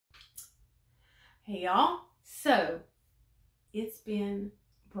Hey y'all, so it's been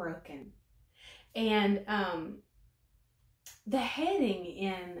broken, and the heading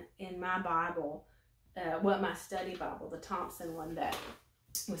in my Bible, my study Bible, the Thompson one that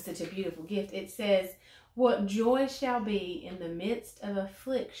was such a beautiful gift, it says, "What joy shall be in the midst of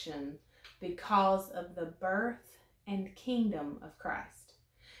affliction because of the birth and kingdom of Christ."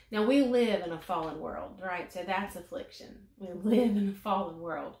 Now we live in a fallen world, right? So that's affliction. We live in a fallen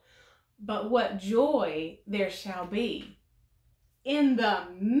world. But what joy there shall be in the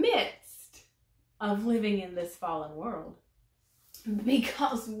midst of living in this fallen world,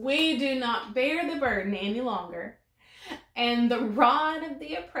 because we do not bear the burden any longer, and the rod of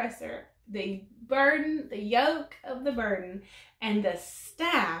the oppressor, the burden, the yoke of the burden, and the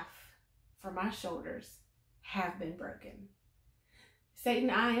staff for my shoulders have been broken. Satan,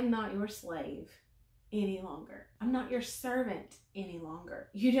 I am not your slave any longer. I'm not your servant any longer.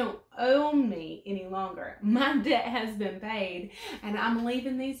 You don't own me any longer. My debt has been paid, and I'm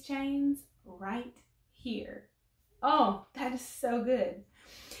leaving these chains right here. Oh, that is so good.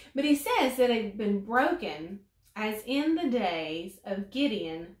 But he says that they've been broken as in the days of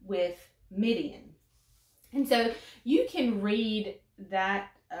Gideon with Midian. And so you can read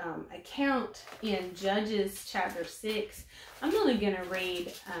that account in Judges chapter 6. I'm only going to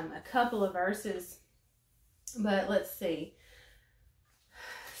read a couple of verses, but let's see.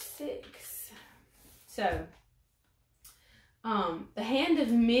 6. So, the hand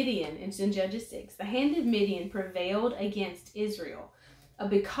of Midian, it's in Judges 6, the hand of Midian prevailed against Israel.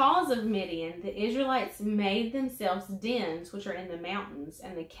 Because of Midian, the Israelites made themselves dens, which are in the mountains,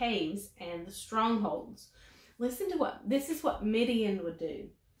 and the caves, and the strongholds. Listen to this is what Midian would do,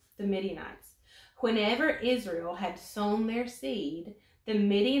 the Midianites. Whenever Israel had sown their seed, the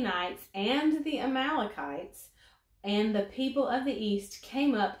Midianites and the Amalekites and the people of the east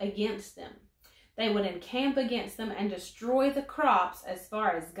came up against them. They would encamp against them and destroy the crops as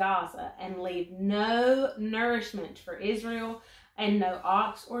far as Gaza, and leave no nourishment for Israel, and no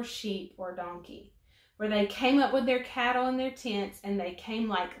ox or sheep or donkey. For they came up with their cattle and their tents, and they came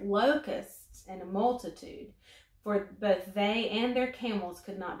like locusts in a multitude. For both they and their camels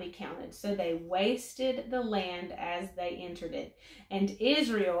could not be counted. So they wasted the land as they entered it. And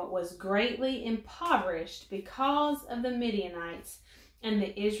Israel was greatly impoverished because of the Midianites, and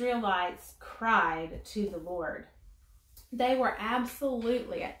the Israelites cried to the Lord. They were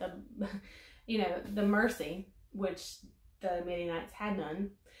absolutely at the mercy, which the Midianites had none,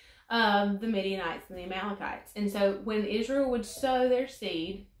 the Midianites and the Amalekites. And so when Israel would sow their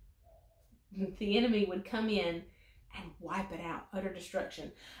seed, the enemy would come in and wipe it out, utter destruction.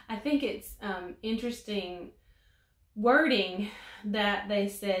 I think it's interesting wording that they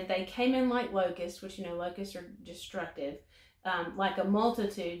said they came in like locusts, which, locusts are destructive, like a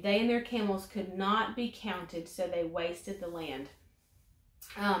multitude. They and their camels could not be counted, so they wasted the land.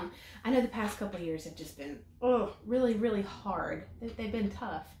 I know the past couple of years have just been really, really hard. They've been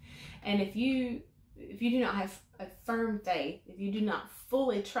tough. And if you do not have a firm faith, if you do not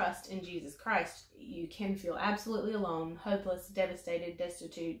fully trust in Jesus Christ, you can feel absolutely alone, hopeless, devastated,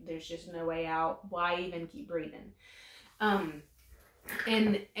 destitute. There's just no way out. Why even keep breathing? And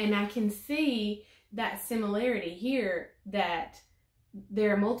I can see that similarity here, that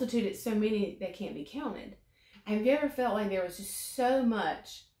there are a multitude, it's so many that can't be counted. Have you ever felt like there was just so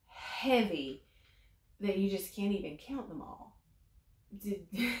much heavy that you just can't even count them all?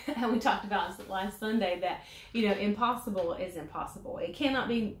 And we talked about last Sunday that, impossible is impossible. It cannot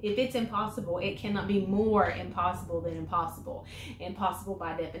be, if it's impossible, it cannot be more impossible than impossible. Impossible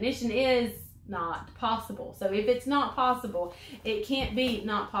by definition is not possible. So if it's not possible, it can't be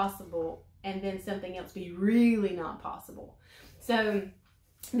not possible and then something else be really not possible. So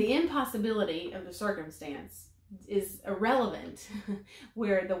the impossibility of the circumstance is irrelevant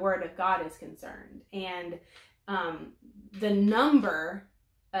where the Word of God is concerned. And the number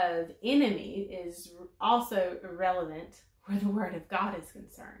of enemy is also irrelevant where the Word of God is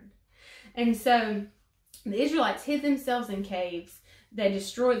concerned. And so the Israelites hid themselves in caves. The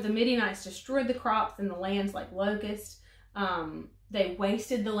Midianites destroyed the crops and the lands like locusts. They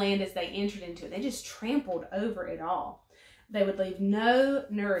wasted the land as they entered into it. They just trampled over it all. They would leave no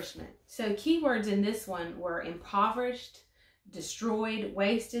nourishment. So keywords in this one were impoverished, destroyed,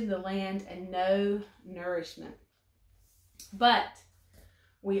 wasted the land, and no nourishment. But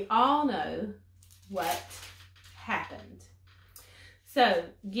we all know what happened. So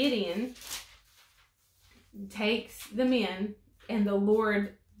Gideon takes the men, and the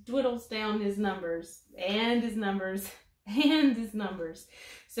Lord dwindles down his numbers, and his numbers, and his numbers.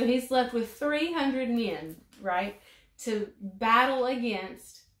 So he's left with 300 men, right, to battle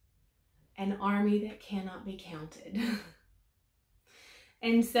against an army that cannot be counted.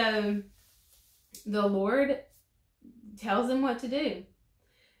 And so the Lord tells them what to do.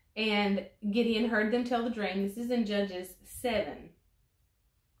 And Gideon heard them tell the dream. This is in Judges 7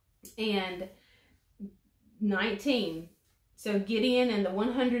 and 19. So Gideon and the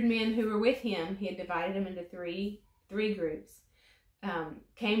 100 men who were with him, he had divided them into three groups,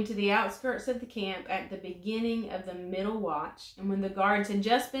 came to the outskirts of the camp at the beginning of the middle watch. And when the guards had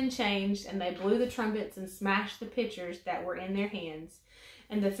just been changed, and they blew the trumpets and smashed the pitchers that were in their hands.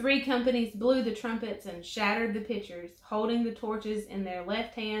 And the 3 companies blew the trumpets and shattered the pitchers, holding the torches in their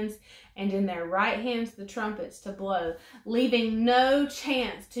left hands, and in their right hands the trumpets to blow, leaving no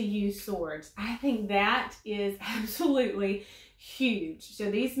chance to use swords. I think that is absolutely huge. So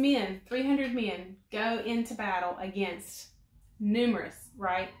these men, 300 men, go into battle against numerous,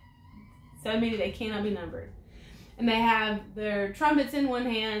 right? So many they cannot be numbered. And they have their trumpets in one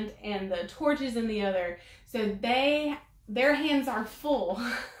hand and the torches in the other. So their hands are full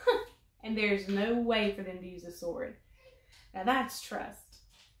and there's no way for them to use a sword. Now that's trust.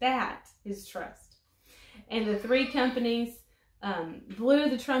 That is trust. And the 3 companies blew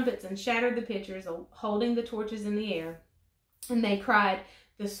the trumpets and shattered the pitchers, holding the torches in the air. And they cried,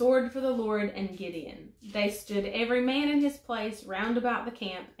 "The sword for the Lord and Gideon." They stood every man in his place round about the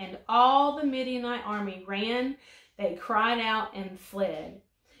camp, and all the Midianite army ran. They cried out and fled.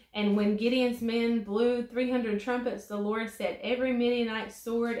 And when Gideon's men blew 300 trumpets, the Lord set every Midianite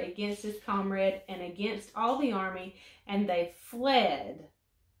sword against his comrade and against all the army, and they fled.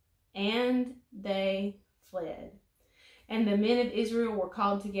 And they fled. And the men of Israel were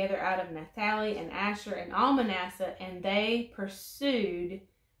called together out of Naphtali and Asher and all Manasseh, and they pursued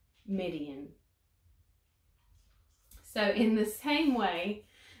Midian. So in the same way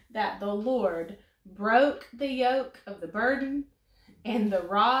that the Lord broke the yoke of the burden and the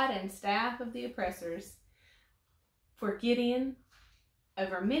rod and staff of the oppressors for Gideon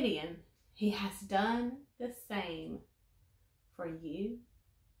over Midian, he has done the same for you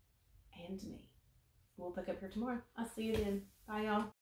and me. We'll pick up here tomorrow. I'll see you then. Bye, y'all.